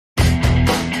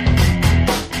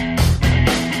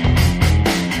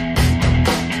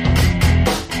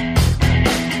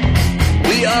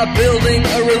are building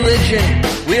a religion.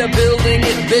 We are building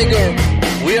it bigger.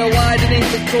 We are widening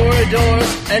the corridors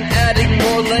and adding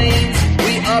more lanes.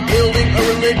 We are building a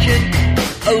religion,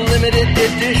 a limited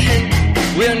edition.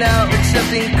 We are now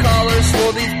accepting callers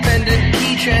for these pendant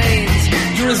keychains.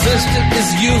 To resist it is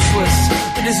useless.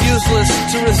 It is useless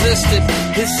to resist it.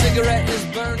 His cigarette is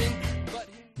burning.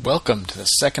 Welcome to the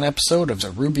second episode of the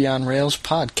Ruby on Rails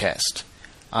podcast.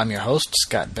 I'm your host,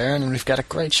 Scott Barron, and we've got a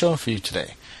great show for you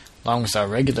today. Along with our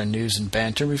regular news and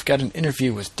banter, we've got an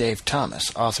interview with Dave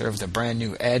Thomas, author of the brand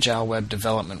new Agile Web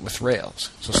Development with Rails,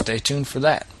 so stay tuned for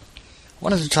that. I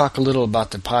wanted to talk a little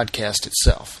about the podcast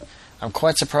itself. I'm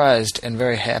quite surprised and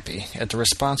very happy at the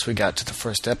response we got to the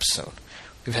first episode.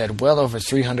 We've had well over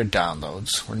 300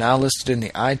 downloads. We're now listed in the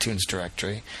iTunes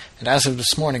directory, and as of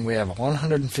this morning we have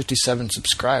 157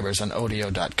 subscribers on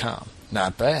Odeo.com.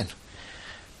 Not bad.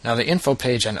 Now the info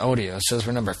page on Odeo says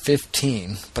we're number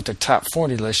 15, but the top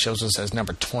 40 list shows us as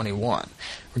number 21.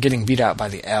 We're getting beat out by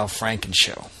the Al Franken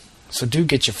show. So do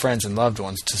get your friends and loved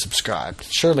ones to subscribe.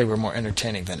 Surely we're more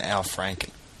entertaining than Al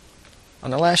Franken. On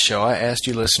the last show, I asked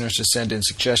you listeners to send in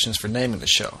suggestions for naming the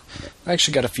show. I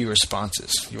actually got a few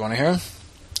responses. You want to hear them?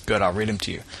 Good, I'll read them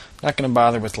to you. I'm not going to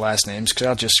bother with last names because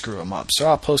I'll just screw them up. So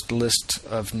I'll post a list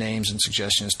of names and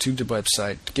suggestions to the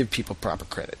website to give people proper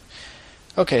credit.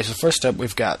 Okay, so first up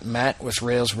we've got Matt with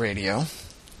Rails Radio.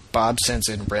 Bob sends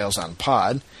in Rails on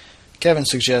Pod. Kevin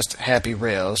suggests Happy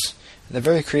Rails. And the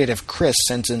very creative Chris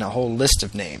sends in a whole list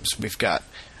of names. We've got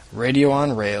Radio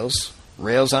on Rails,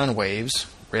 Rails on Waves,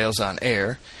 Rails on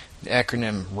Air, the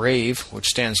acronym RAVE, which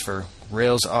stands for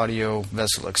Rails Audio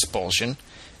Vessel Expulsion,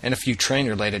 and a few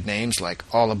train-related names like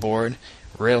All Aboard,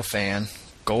 Railfan,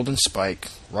 Golden Spike,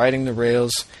 Riding the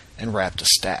Rails, and Wrapped a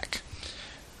Stack.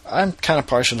 I'm kind of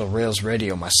partial to Rails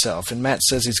Radio myself, and Matt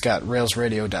says he's got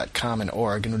railsradio.com and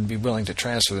org and would be willing to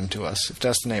transfer them to us if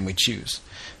that's the name we choose.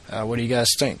 What do you guys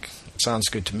think? It sounds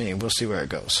good to me. We'll see where it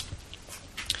goes.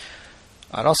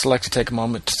 I'd also like to take a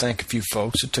moment to thank a few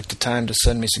folks who took the time to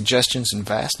send me suggestions and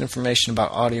vast information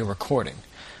about audio recording.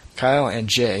 Kyle and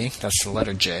Jay, that's the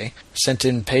letter J, sent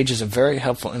in pages of very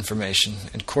helpful information,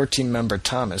 and core team member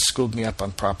Thomas schooled me up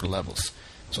on proper levels.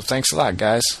 So thanks a lot,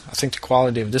 guys. I think the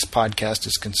quality of this podcast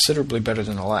is considerably better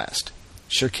than the last.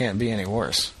 Sure can't be any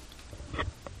worse.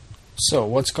 So,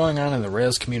 what's going on in the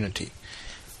Rails community?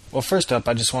 Well, first up,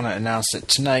 I just want to announce that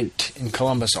tonight in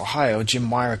Columbus, Ohio, Jim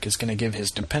Wyrick is going to give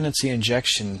his dependency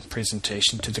injection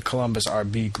presentation to the Columbus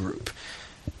RB group.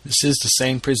 This is the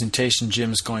same presentation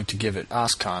Jim's going to give at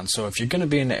OSCON, so if you're going to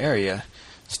be in the area,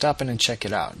 stop in and check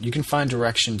it out. You can find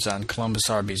directions on Columbus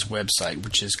RB's website,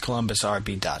 which is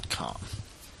columbusrb.com.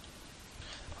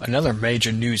 Another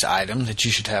major news item that you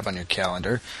should have on your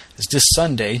calendar is this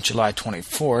Sunday, July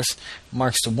 24th,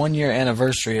 marks the one-year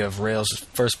anniversary of Rails'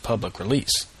 first public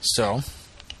release. So,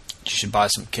 you should buy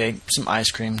some cake, some ice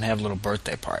cream, and have a little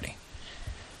birthday party.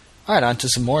 Alright, on to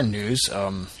some more news.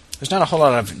 There's not a whole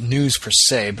lot of news per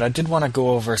se, but I did want to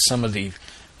go over some of the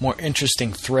more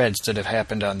interesting threads that have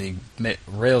happened on the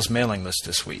Rails mailing list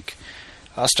this week.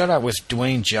 I'll start out with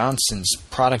Dwayne Johnson's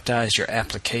Productize Your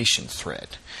Application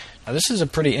thread. Now, this is a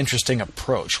pretty interesting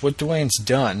approach. What Dwayne's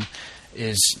done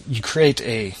is you create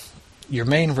your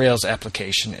main Rails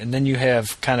application, and then you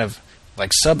have kind of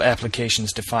like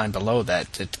sub-applications defined below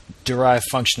that derive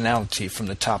functionality from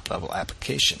the top-level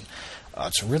application.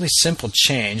 It's a really simple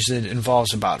change that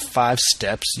involves about 5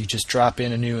 steps. You just drop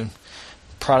in a new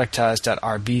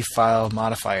productize.rb file,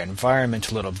 modify your environment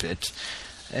a little bit,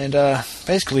 and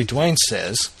basically Dwayne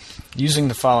says, using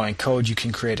the following code, you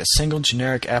can create a single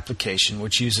generic application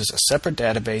which uses a separate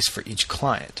database for each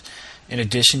client. In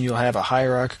addition, you'll have a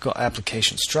hierarchical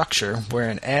application structure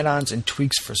wherein add-ons and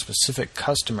tweaks for specific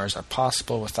customers are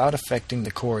possible without affecting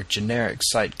the core generic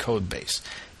site code base.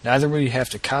 Neither will you have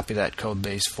to copy that code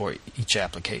base for each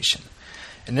application.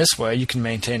 In this way, you can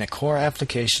maintain a core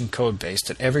application code base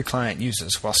that every client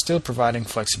uses while still providing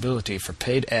flexibility for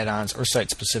paid add-ons or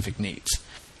site-specific needs.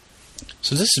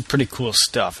 So this is pretty cool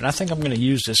stuff, and I think I'm going to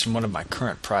use this in one of my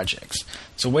current projects.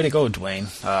 So way to go, Dwayne.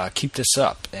 Keep this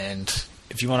up, and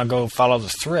if you want to go follow the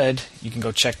thread, you can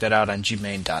go check that out on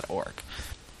gmain.org.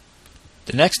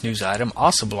 The next news item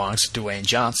also belongs to Dwayne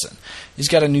Johnson. He's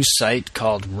got a new site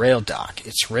called RailDoc.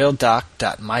 It's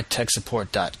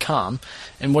raildoc.mytechsupport.com,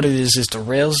 and what it is the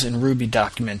Rails and Ruby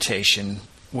documentation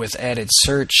with added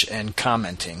search and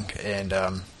commenting and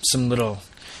some little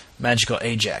magical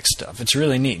Ajax stuff. It's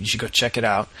really neat. You should go check it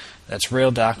out. That's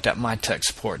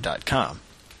raildoc.mytechsupport.com.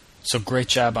 So great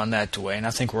job on that, Dwayne.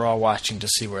 I think we're all watching to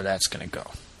see where that's going to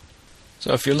go.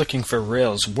 So if you're looking for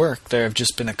Rails work, there have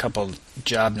just been a couple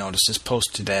job notices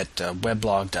posted at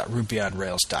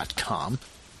weblog.rubyonrails.com.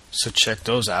 So check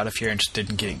those out if you're interested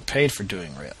in getting paid for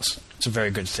doing Rails. It's a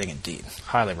very good thing indeed.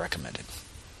 Highly recommended.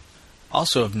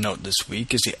 Also of note this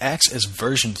week is the Acts as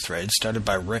Version thread started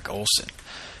by Rick Olson.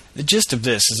 The gist of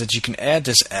this is that you can add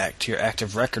this act to your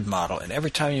active record model, and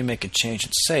every time you make a change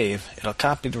and save, it'll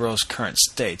copy the row's current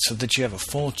state so that you have a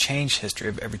full change history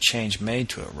of every change made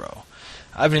to a row.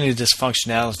 I've needed this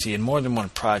functionality in more than one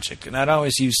project, and I'd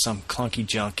always used some clunky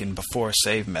junk in before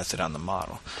save method on the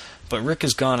model. But Rick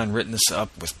has gone and written this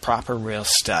up with proper Rails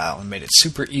style and made it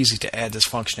super easy to add this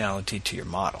functionality to your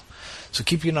model. So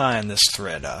keep an eye on this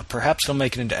thread. Perhaps it'll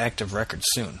make it into active record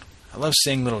soon. I love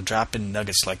seeing little drop-in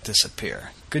nuggets like this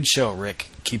appear. Good show, Rick.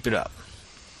 Keep it up.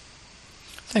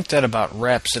 I think that about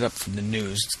wraps it up for the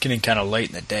news. It's getting kind of late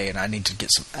in the day, and I need to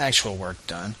get some actual work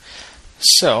done.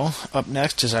 So, up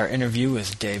next is our interview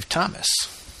with Dave Thomas.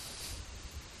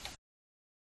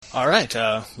 All right,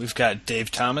 we've got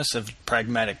Dave Thomas of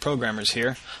Pragmatic Programmers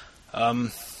here.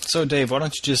 So, Dave, why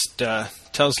don't you just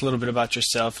tell us a little bit about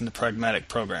yourself and the Pragmatic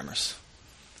Programmers?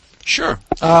 Sure.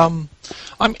 I'm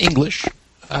English.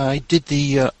 I did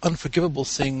the unforgivable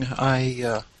thing.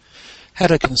 I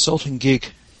had a consulting gig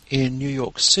in New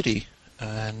York City,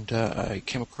 and I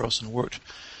came across and worked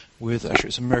with, actually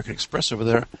it's American Express over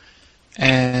there,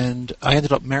 and I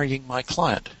ended up marrying my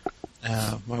client.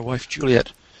 My wife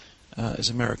Juliet is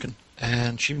American,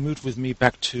 and she moved with me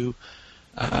back to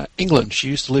England. She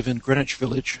used to live in Greenwich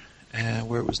Village,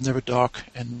 where it was never dark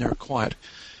and never quiet,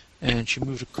 and she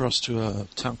moved across to a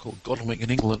town called Godalming in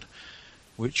England,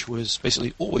 which was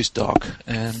basically always dark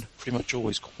and pretty much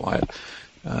always quiet.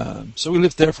 So we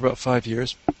lived there for about 5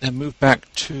 years and moved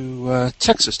back to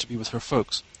Texas to be with her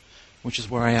folks, which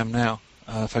is where I am now.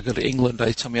 If I go to England,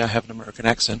 they tell me I have an American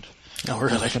accent. Oh,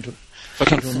 really? If I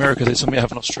come to America, they tell me I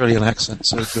have an Australian accent,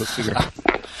 so go figure.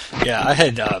 Yeah, I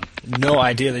had no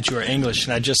idea that you were English,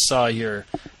 and I just saw your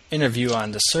interview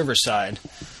on the server side,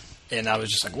 and I was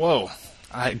just like, whoa.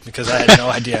 Because I had no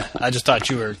idea. I just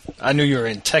thought I knew you were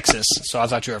in Texas, so I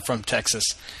thought you were from Texas.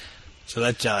 So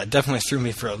that definitely threw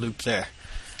me for a loop there.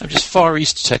 I'm just far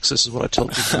east Texas is what I tell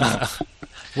people now.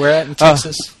 Where at in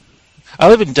Texas? I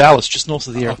live in Dallas, just north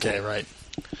of the airport. Okay, right.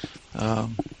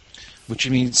 Which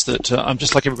means that I'm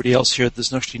just like everybody else here.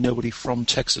 There's actually nobody from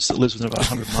Texas that lives within about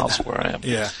 100 miles of where I am.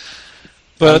 Yeah.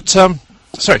 But,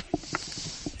 sorry.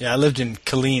 Yeah, I lived in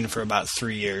Killeen for about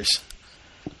 3 years.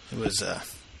 It was...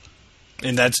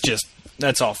 And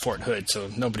that's all Fort Hood, so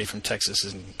nobody from Texas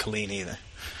is in Killeen either.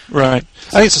 Right.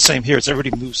 I think it's the same here. Everybody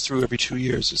moves through every 2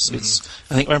 years.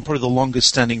 I think I'm probably the longest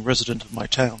standing resident of my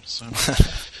town. So.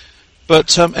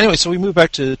 But anyway, so we moved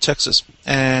back to Texas,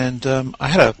 and I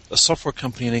had a software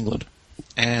company in England,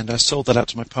 and I sold that out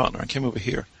to my partner. I came over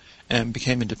here and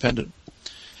became independent.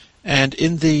 And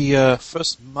in the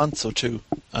first month or two,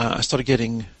 I started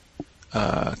getting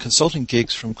consulting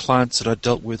gigs from clients that I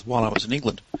dealt with while I was in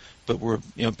England, but were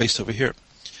based over here.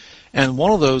 And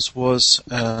one of those was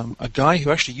a guy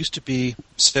who actually used to be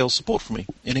sales support for me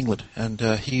in England, and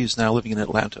he is now living in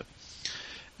Atlanta.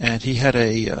 And he had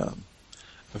a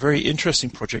very interesting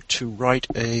project to write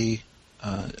a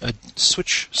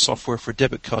switch software for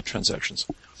debit card transactions.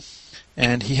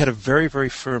 And he had a very, very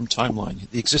firm timeline.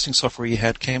 The existing software he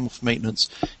had came off maintenance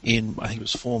in, I think it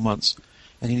was 4 months,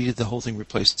 and he needed the whole thing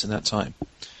replaced in that time.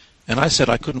 And I said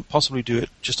I couldn't possibly do it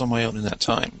just on my own in that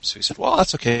time. So he said, well,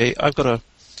 that's okay. I got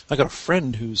a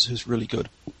friend who's really good.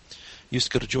 He used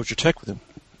to go to Georgia Tech with him,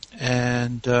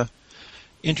 and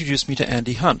introduced me to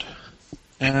Andy Hunt.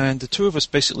 And the two of us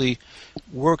basically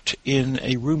worked in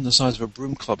a room the size of a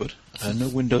broom cupboard. No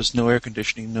windows, no air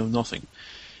conditioning, no nothing.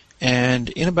 And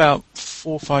in about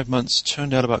 4 or 5 months,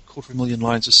 turned out about 250,000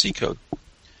 lines of C code,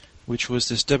 which was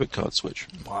this debit card switch.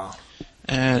 Wow.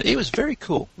 And it was very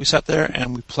cool. We sat there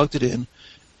and we plugged it in,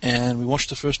 and we watched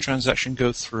the first transaction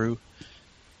go through.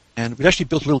 And we'd actually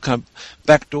built a little kind of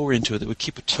back door into it that would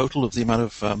keep a total of the amount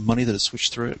of money that had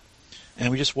switched through it.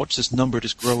 And we just watched this number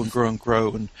just grow and grow and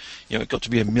grow, and it got to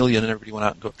be 1 million, and everybody went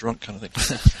out and got drunk, kind of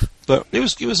thing. But it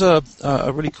was a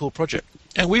really cool project,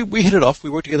 and we hit it off. We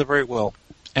worked together very well,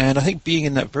 and I think being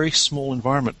in that very small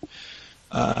environment,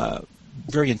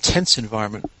 very intense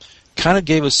environment, kind of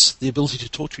gave us the ability to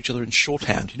talk to each other in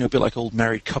shorthand, a bit like old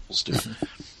married couples do.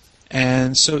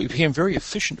 And so it became very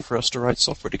efficient for us to write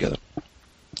software together.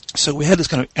 So we had this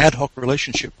kind of ad hoc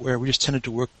relationship where we just tended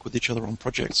to work with each other on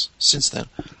projects since then.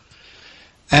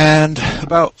 And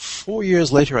about 4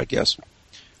 years later, I guess,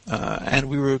 and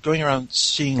we were going around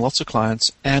seeing lots of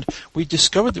clients, and we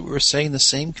discovered that we were saying the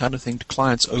same kind of thing to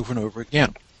clients over and over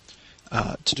again,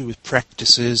 to do with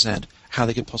practices and how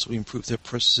they could possibly improve their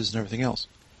processes and everything else.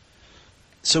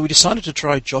 So we decided to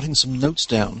try jotting some notes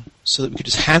down so that we could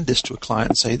just hand this to a client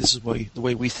and say, this is the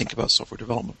way we think about software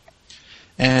development.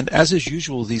 And as is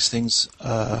usual, these things,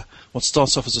 what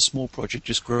starts off as a small project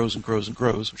just grows and grows and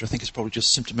grows, which I think is probably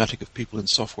just symptomatic of people in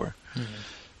software. Mm-hmm.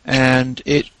 And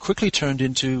it quickly turned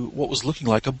into what was looking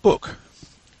like a book.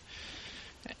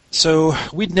 So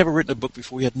we'd never written a book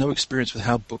before. We had no experience with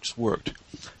how books worked.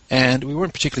 And we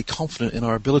weren't particularly confident in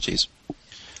our abilities.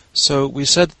 So we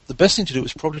said the best thing to do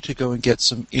was probably to go and get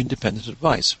some independent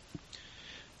advice.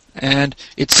 And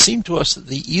it seemed to us that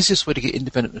the easiest way to get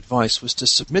independent advice was to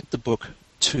submit the book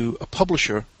to a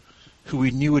publisher who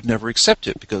we knew would never accept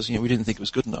it because we didn't think it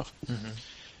was good enough. Mm-hmm.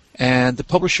 And the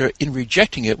publisher, in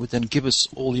rejecting it, would then give us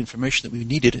all the information that we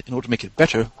needed in order to make it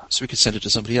better so we could send it to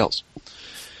somebody else.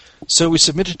 So we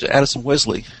submitted to Addison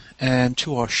Wesley, and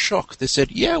to our shock, they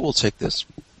said, yeah, we'll take this.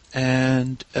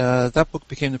 And that book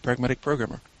became The Pragmatic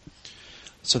Programmer.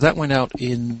 So that went out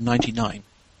in 1999.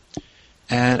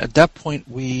 And at that point,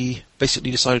 we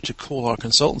basically decided to call our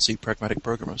consultancy Pragmatic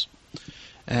Programmers.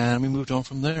 And we moved on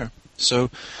from there.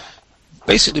 So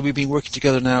basically, we've been working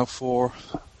together now for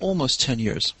almost 10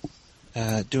 years,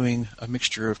 doing a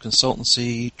mixture of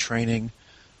consultancy, training,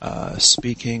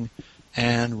 speaking,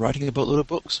 and writing a boatload of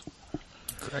books.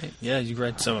 Great. Yeah, you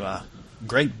read some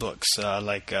great books,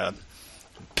 like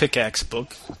Pickaxe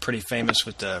book, pretty famous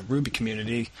with the Ruby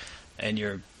community, and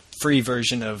your free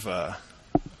version of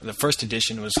the first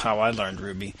edition was How I Learned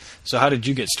Ruby. So how did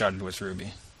you get started with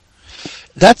Ruby?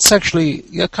 That's actually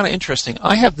kind of interesting.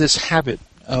 I have this habit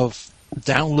of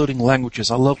downloading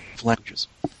languages. I love languages.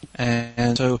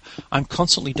 And so I'm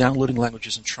constantly downloading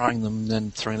languages and trying them and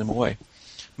then throwing them away.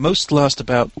 Most last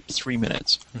about 3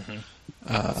 minutes.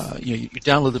 Mm-hmm. You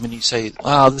download them and you say,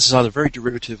 this is either very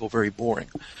derivative or very boring.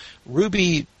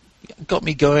 Ruby got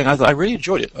me going. I really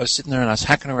enjoyed it. I was sitting there and I was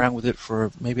hacking around with it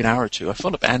for maybe an hour or two. I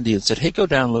phoned up Andy and said, hey, go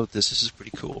download this. This is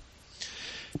pretty cool.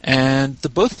 And the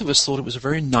both of us thought it was a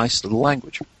very nice little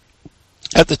language.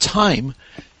 At the time,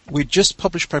 we just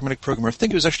published Pragmatic Programmer. I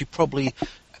think it was actually probably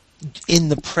in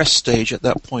the press stage at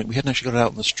that point. We hadn't actually got it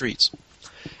out in the streets.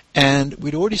 And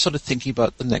we'd already started thinking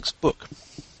about the next book.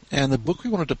 And the book we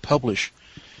wanted to publish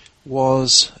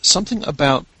was something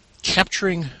about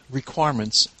capturing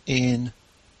requirements in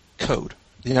code.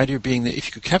 The idea being that if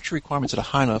you could capture requirements at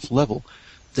a high enough level,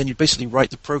 then you'd basically write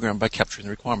the program by capturing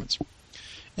the requirements.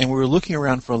 And we were looking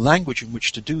around for a language in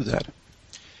which to do that.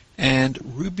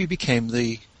 And Ruby became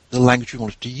the language we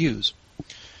wanted to use.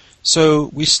 So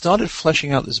we started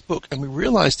fleshing out this book, and we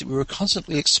realized that we were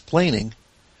constantly explaining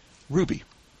Ruby.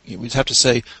 We'd have to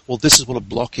say, well, this is what a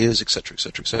block is, etc.,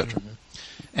 etc., etc. Mm-hmm.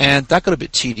 And that got a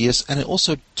bit tedious, and it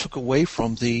also took away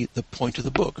from the point of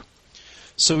the book.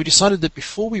 So we decided that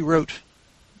before we wrote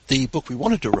the book we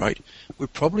wanted to write,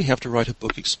 we'd probably have to write a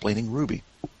book explaining Ruby.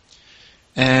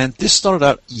 And this started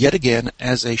out yet again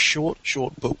as a short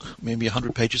book, maybe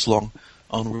 100 pages long,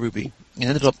 on Ruby. It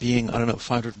ended up being,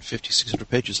 550, 600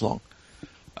 pages long,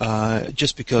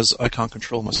 just because I can't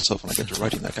control myself when I get to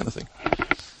writing that kind of thing.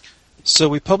 So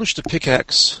we published a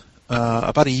Pickaxe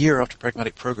about a year after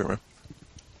Pragmatic Programmer.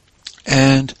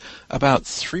 And about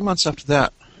 3 months after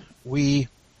that, we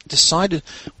decided,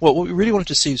 what we really wanted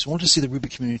to see is we wanted to see the Ruby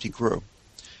community grow.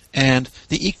 And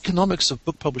the economics of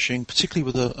book publishing, particularly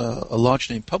with a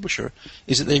large-name publisher,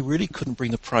 is that they really couldn't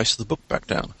bring the price of the book back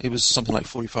down. It was something like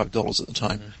 $45 at the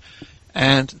time. Mm-hmm.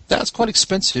 And that's quite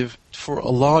expensive for a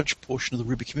large portion of the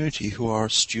Ruby community who are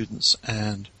students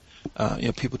and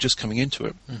people just coming into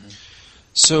it. Mm-hmm.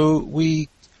 So we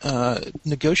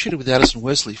negotiated with Addison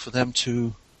Wesley for them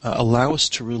to allow us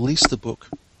to release the book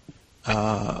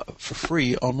for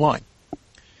free online.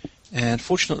 And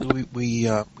fortunately, we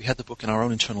had the book in our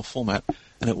own internal format,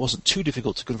 and it wasn't too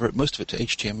difficult to convert most of it to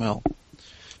HTML.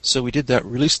 So we did that,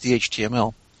 released the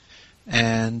HTML,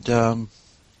 and there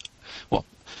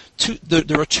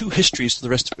are two histories to the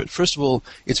rest of it. First of all,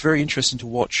 it's very interesting to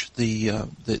watch the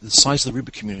size of the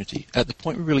Ruby community. At the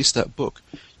point we released that book,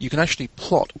 you can actually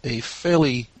plot a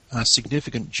fairly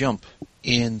significant jump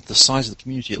in the size of the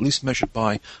community, at least measured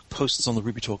by posts on the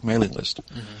RubyTalk mailing list.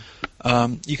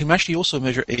 Mm-hmm. You can actually also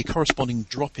measure a corresponding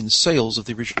drop in sales of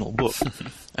the original book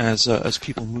as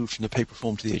people move from the paper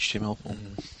form to the HTML form.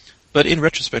 Mm-hmm. But in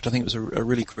retrospect, I think it was a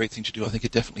really great thing to do. I think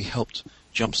it definitely helped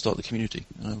jumpstart the community,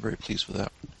 and I'm very pleased with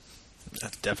that.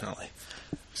 Definitely.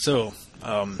 So,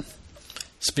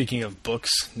 speaking of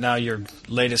books, now your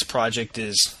latest project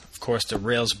is, of course, the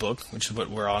Rails book, which is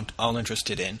what we're all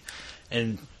interested in.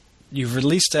 And you've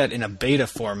released that in a beta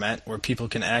format where people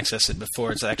can access it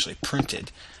before it's actually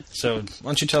printed. So why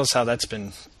don't you tell us how that's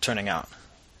been turning out?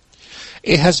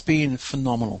 It has been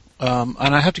phenomenal. And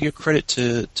I have to give credit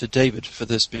to David for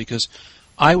this because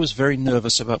I was very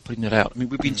nervous about putting it out. I mean,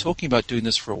 we've been talking about doing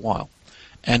this for a while,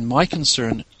 and my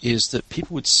concern is that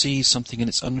people would see something in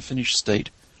its unfinished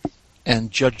state and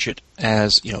judge it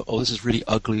as, oh, this is really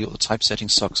ugly, or the typesetting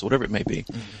sucks, or whatever it may be.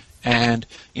 And,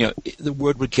 the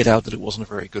word would get out that it wasn't a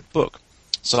very good book.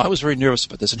 So I was very nervous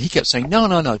about this, and he kept saying,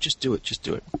 no, just do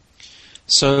it.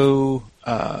 So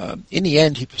in the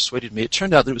end, he persuaded me. It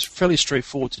turned out that it was fairly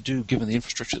straightforward to do, given the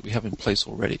infrastructure that we have in place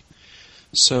already.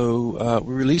 So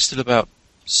we released it about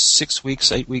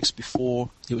 8 weeks before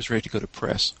it was ready to go to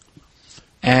press.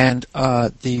 And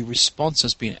the response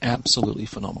has been absolutely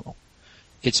phenomenal.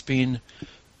 It's been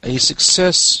a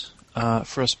success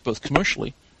for us both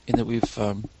commercially, in that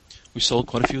we've sold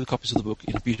quite a few of the copies of the book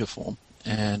in beta form,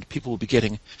 and people who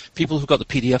got the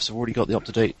PDFs have already got the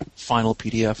up-to-date final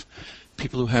PDF.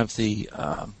 People who have the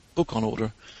book on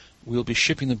order, we'll be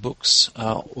shipping the books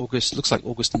August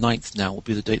 9th now will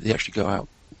be the date they actually go out.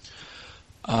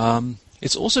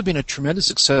 It's also been a tremendous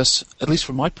success, at least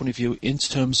from my point of view, in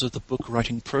terms of the book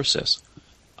writing process.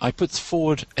 I put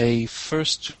forward a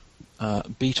first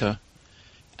beta,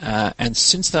 and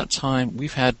since that time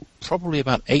we've had probably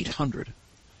about 800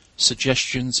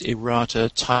 suggestions, errata,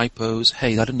 typos,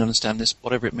 hey, I didn't understand this,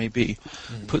 whatever it may be,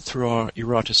 put through our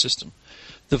errata system.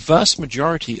 The vast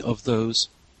majority of those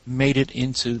made it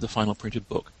into the final printed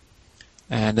book.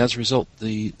 And as a result,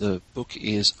 the book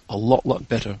is a lot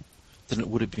better than it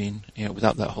would have been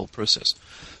without that whole process.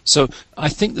 So I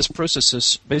think this process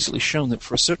has basically shown that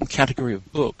for a certain category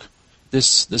of book,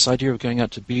 this idea of going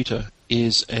out to beta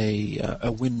is a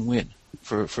win-win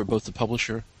for both the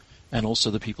publisher and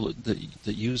also the people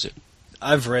that use it.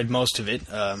 I've read most of it.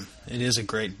 It is a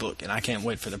great book, and I can't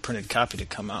wait for the printed copy to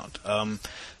come out.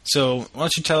 So why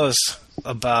don't you tell us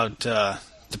about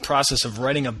the process of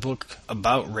writing a book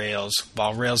about Rails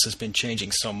while Rails has been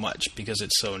changing so much because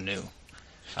it's so new?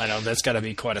 I know that's got to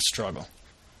be quite a struggle.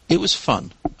 It was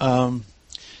fun.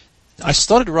 I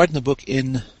started writing the book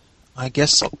in, I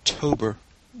guess, October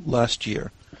last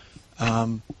year.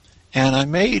 And I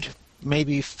made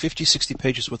maybe 50, 60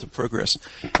 pages worth of progress.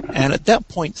 And at that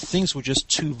point, things were just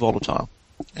too volatile.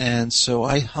 And so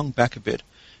I hung back a bit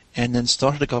and then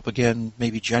started it up again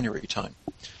maybe January time,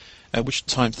 at which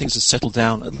time things had settled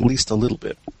down at least a little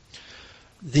bit.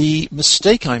 The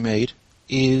mistake I made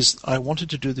is I wanted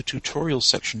to do the tutorial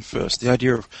section first, the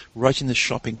idea of writing the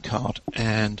shopping cart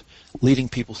and leading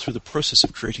people through the process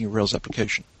of creating a Rails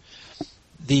application.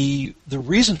 The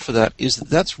reason for that is that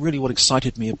that's really what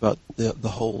excited me about the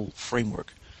whole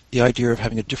framework, the idea of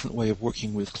having a different way of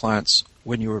working with clients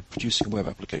when you're producing a web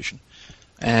application.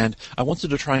 And I wanted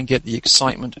to try and get the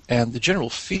excitement and the general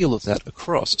feel of that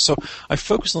across. So I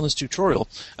focused on this tutorial.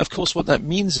 Of course, what that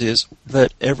means is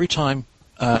that every time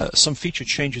some feature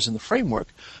changes in the framework,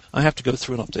 I have to go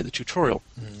through and update the tutorial.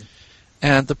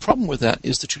 And the problem with that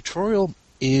is the tutorial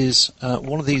is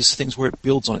one of these things where it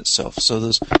builds on itself. So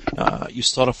there's you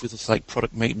start off with like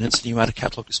product maintenance, and you add a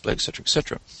catalog display, etc.,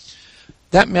 etc.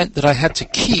 That meant that I had to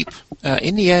keep,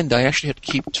 in the end, I actually had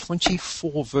to keep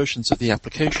 24 versions of the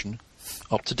application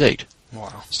up to date.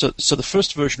 Wow. So the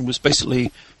first version was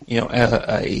basically,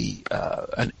 a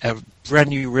brand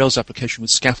new Rails application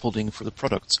with scaffolding for the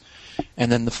products,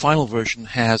 and then the final version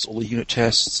has all the unit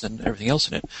tests and everything else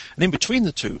in it. And in between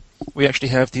the two, we actually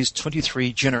have these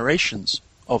 23 generations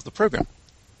of the program.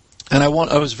 And I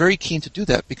was very keen to do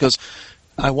that because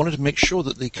I wanted to make sure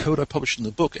that the code I published in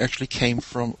the book actually came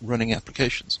from running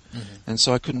applications, and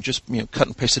so I couldn't just cut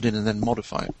and paste it in and then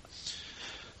modify it.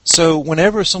 So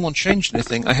whenever someone changed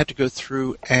anything, I had to go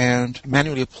through and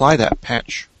manually apply that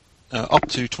patch up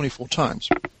to 24 times,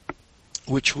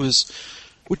 which was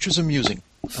amusing.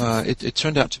 It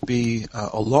turned out to be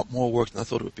a lot more work than I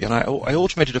thought it would be, and I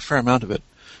automated a fair amount of it,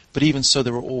 but even so,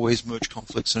 there were always merge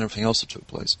conflicts and everything else that took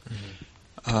place.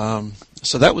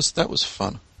 So that was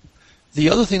fun. The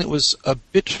other thing that was a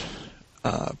bit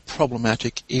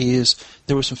problematic is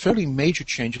there were some fairly major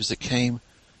changes that came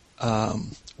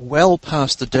well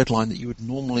past the deadline that you would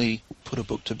normally put a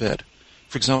book to bed.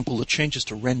 For example, the changes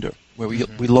to render, where we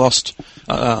lost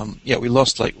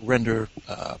like render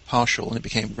partial, and it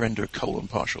became render :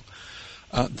 partial.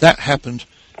 That happened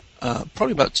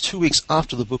probably about 2 weeks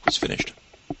after the book was finished,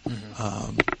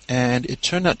 and it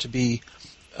turned out to be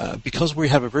because we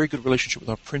have a very good relationship with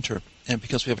our printer, and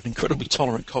because we have an incredibly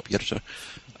tolerant copy editor,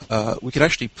 we could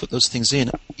actually put those things in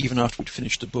even after we'd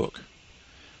finished the book.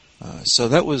 So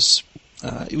that was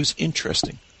it was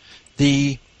interesting.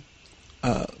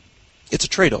 It's a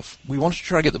trade-off. We wanted to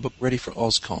try to get the book ready for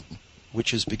OSCON,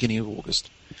 which is beginning of August,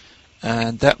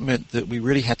 and that meant that we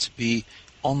really had to be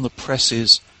on the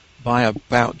presses by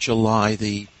about July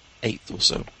the 8th or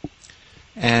so.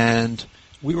 And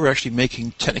we were actually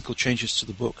making technical changes to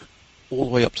the book all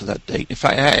the way up to that date. In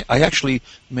fact, I actually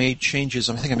made changes.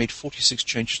 I think I made 46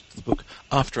 changes to the book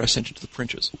after I sent it to the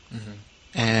printers. Mm-hmm.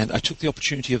 And I took the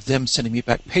opportunity of them sending me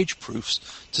back page proofs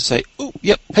to say, oh,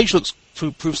 yep,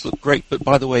 proofs look great, but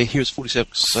by the way, here's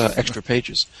 46 extra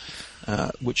pages,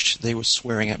 which they were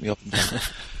swearing at me up and down.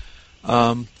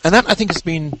 And that, I think, has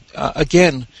been,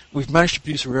 again, we've managed to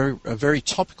produce a very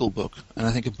topical book, and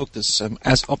I think a book that's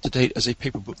as up-to-date as a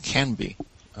paper book can be,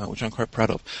 which I'm quite proud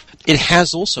of. It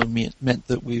has also meant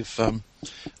that we've,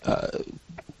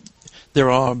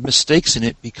 there are mistakes in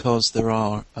it because there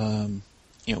are,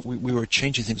 we were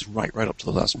changing things right up to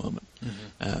the last moment.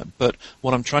 Mm-hmm. But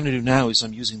what I'm trying to do now is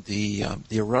I'm using the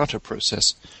errata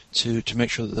process to make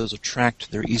sure that those are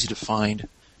tracked, they're easy to find,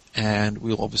 and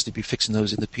we'll obviously be fixing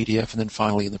those in the PDF and then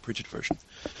finally in the printed version.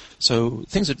 So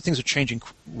things are changing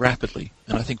rapidly,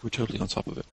 and I think we're totally on top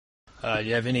of it. Do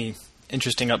you have any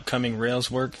interesting upcoming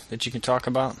Rails work that you can talk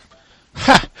about?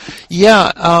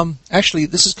 Yeah, actually,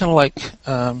 this is kind of like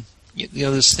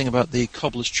this thing about the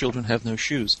cobbler's children have no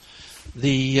shoes.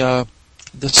 The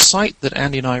site that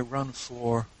Andy and I run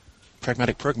for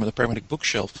Pragmatic Programmer, the Pragmatic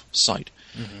Bookshelf site,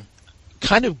 mm-hmm.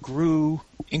 kind of grew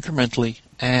incrementally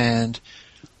and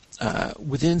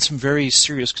within some very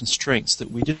serious constraints that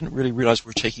we didn't really realize we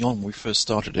were taking on when we first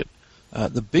started it.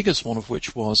 The biggest one of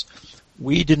which was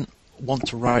we didn't want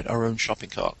to write our own shopping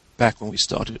cart back when we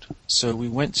started. So we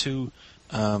went to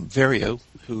Verio,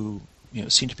 who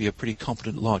seemed to be a pretty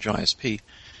competent large ISP,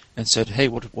 and said, hey,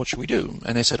 what should we do?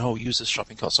 And they said, use this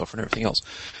shopping cart software and everything else.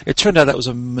 It turned out that was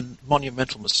a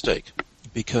monumental mistake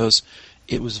because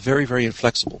it was very, very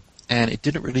inflexible, and it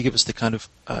didn't really give us the kind of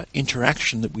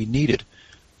interaction that we needed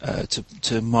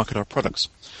to market our products.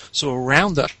 So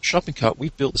around that shopping cart, we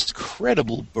built this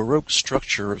incredible Baroque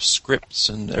structure of scripts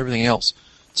and everything else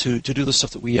to do the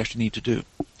stuff that we actually need to do.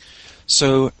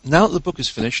 So now that the book is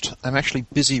finished, I'm actually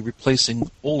busy replacing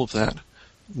all of that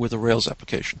with a Rails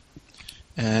application.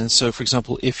 And so, for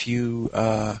example, if you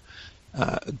go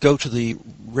to the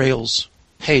Rails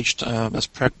page, that's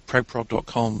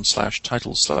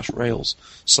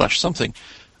pragprog.com/titles/rails/something,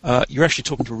 you're actually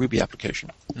talking to a Ruby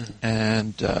application. Mm-hmm.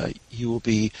 And you will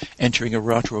be entering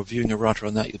errata or viewing errata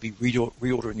on that. You'll be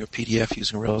reordering your PDF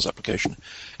using a Rails application.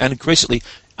 And basically,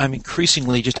 I'm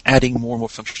increasingly just adding more and more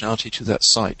functionality to that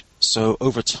site. So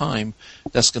over time,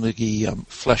 that's going to be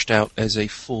fleshed out as a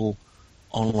full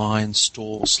online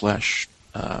store /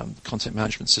 content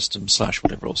management system /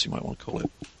 whatever else you might want to call it.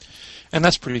 And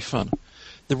that's pretty fun.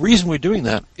 The reason we're doing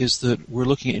that is that we're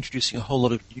looking at introducing a whole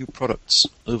lot of new products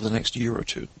over the next year or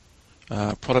two.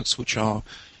 Products which are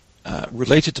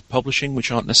related to publishing,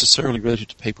 which aren't necessarily related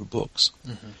to paper books.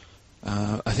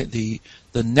 Mm-hmm. I think the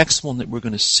next one that we're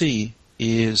going to see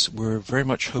is we're very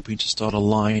much hoping to start a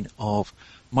line of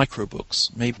microbooks,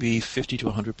 maybe 50 to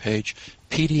 100 page,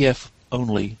 PDF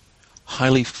only,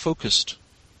 highly focused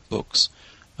books.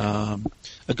 A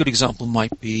good example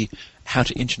might be how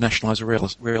to internationalize a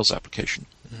Rails application,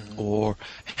 or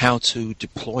how to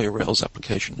deploy a Rails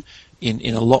application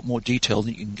in a lot more detail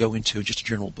than you can go into in just a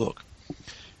general book.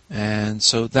 And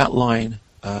so that line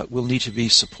will need to be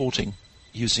supporting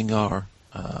using our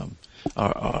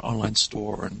online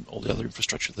store and all the other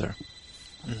infrastructure there.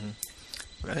 Mm-hmm.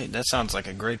 Right, that sounds like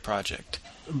a great project.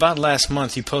 About last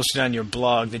month, you posted on your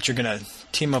blog that you're going to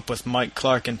team up with Mike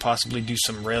Clark and possibly do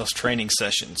some Rails training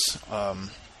sessions.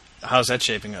 How's that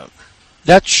shaping up?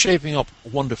 That's shaping up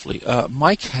wonderfully.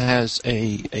 Mike has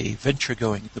a venture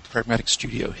going, the Pragmatic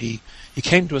Studio. He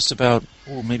came to us about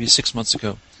maybe 6 months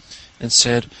ago and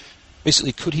said,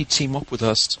 basically, could he team up with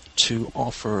us to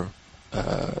offer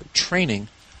training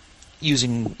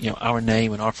using our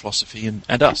name and our philosophy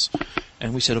and us?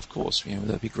 And we said, of course,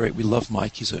 that'd be great. We love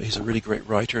Mike. He's a really great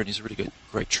writer and he's a really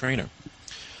great trainer.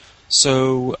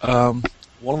 So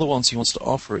one of the ones he wants to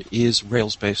offer is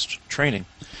Rails-based training.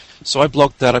 So I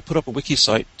blogged that. I put up a wiki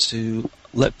site to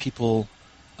let people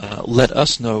let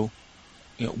us know,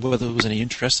 whether there was any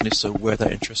interest, and if so, where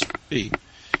that interest would be.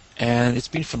 And it's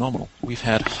been phenomenal. We've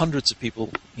had hundreds of people,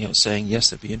 saying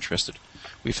yes, they'd be interested.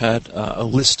 We've had a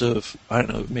list of,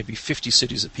 maybe 50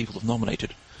 cities that people have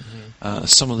nominated. Mm-hmm.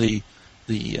 Some of the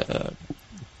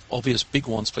obvious big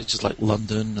ones, places like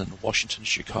London and Washington,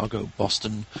 Chicago,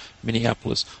 Boston,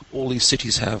 Minneapolis, all these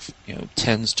cities have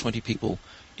 10s, 20 people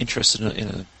interested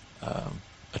in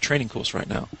a training course right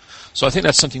now. So I think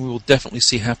that's something we will definitely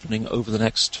see happening over the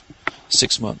next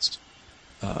 6 months.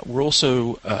 We're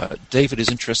also, David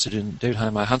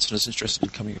Heinemeier Hansson is interested in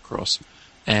coming across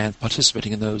and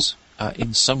participating in those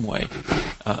in some way.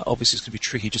 Obviously it's going to be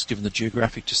tricky just given the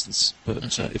geographic distance,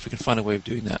 but if we can find a way of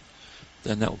doing that,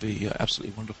 then that would be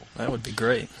absolutely wonderful. That would be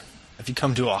great. if you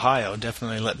come to Ohio,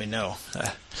 definitely let me know.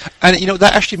 And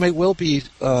that actually may well be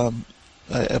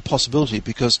a possibility,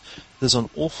 because there's an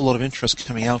awful lot of interest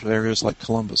coming out of areas like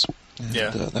Columbus. And,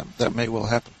 that may well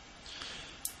happen.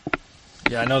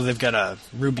 Yeah, I know they've got a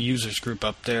Ruby users group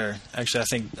up there. Actually, I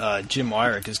think Jim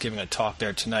Wyrick is giving a talk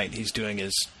there tonight. He's doing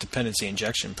his dependency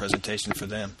injection presentation for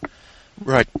them.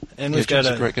 Right. And we've got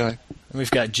Jim's a great guy. And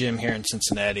we've got Jim here in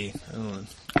Cincinnati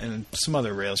and some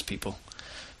other Rails people.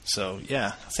 So,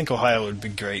 yeah, I think Ohio would be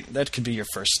great. That could be your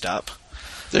first stop.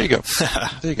 There you go.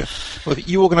 There you go. Well, if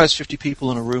you organize 50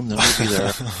 people in a room, then we'll be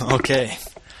there. Okay.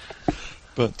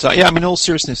 But, in all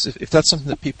seriousness, if that's something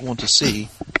that people want to see,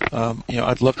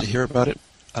 I'd love to hear about it.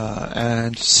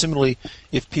 And similarly,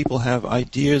 if people have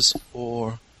ideas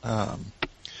or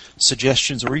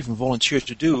suggestions or even volunteer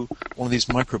to do one of these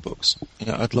microbooks,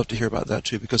 I'd love to hear about that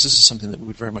too, because this is something that we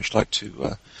would very much like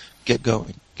to get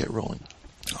going, get rolling.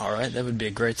 All right, that would be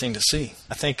a great thing to see.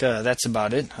 I think that's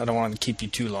about it. I don't want to keep you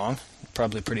too long.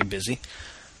 Probably pretty busy.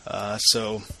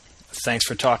 So thanks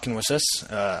for talking with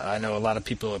us. I know a lot of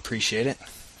people appreciate it.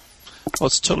 Well,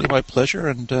 it's totally my pleasure,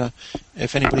 and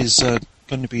if anybody's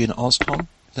going to be in OSCON,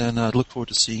 then I'd look forward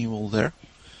to seeing you all there.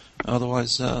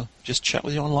 Otherwise, just chat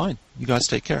with you online. You guys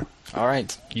take care. All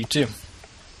right, you too.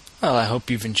 Well, I hope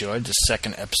you've enjoyed the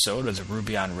second episode of the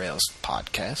Ruby on Rails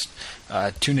podcast.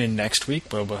 Tune in next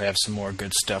week where we'll have some more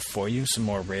good stuff for you, some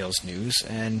more Rails news,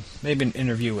 and maybe an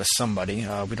interview with somebody.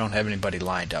 We don't have anybody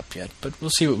lined up yet, but we'll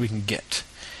see what we can get.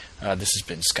 This has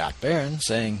been Scott Barron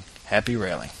saying, happy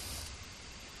railing.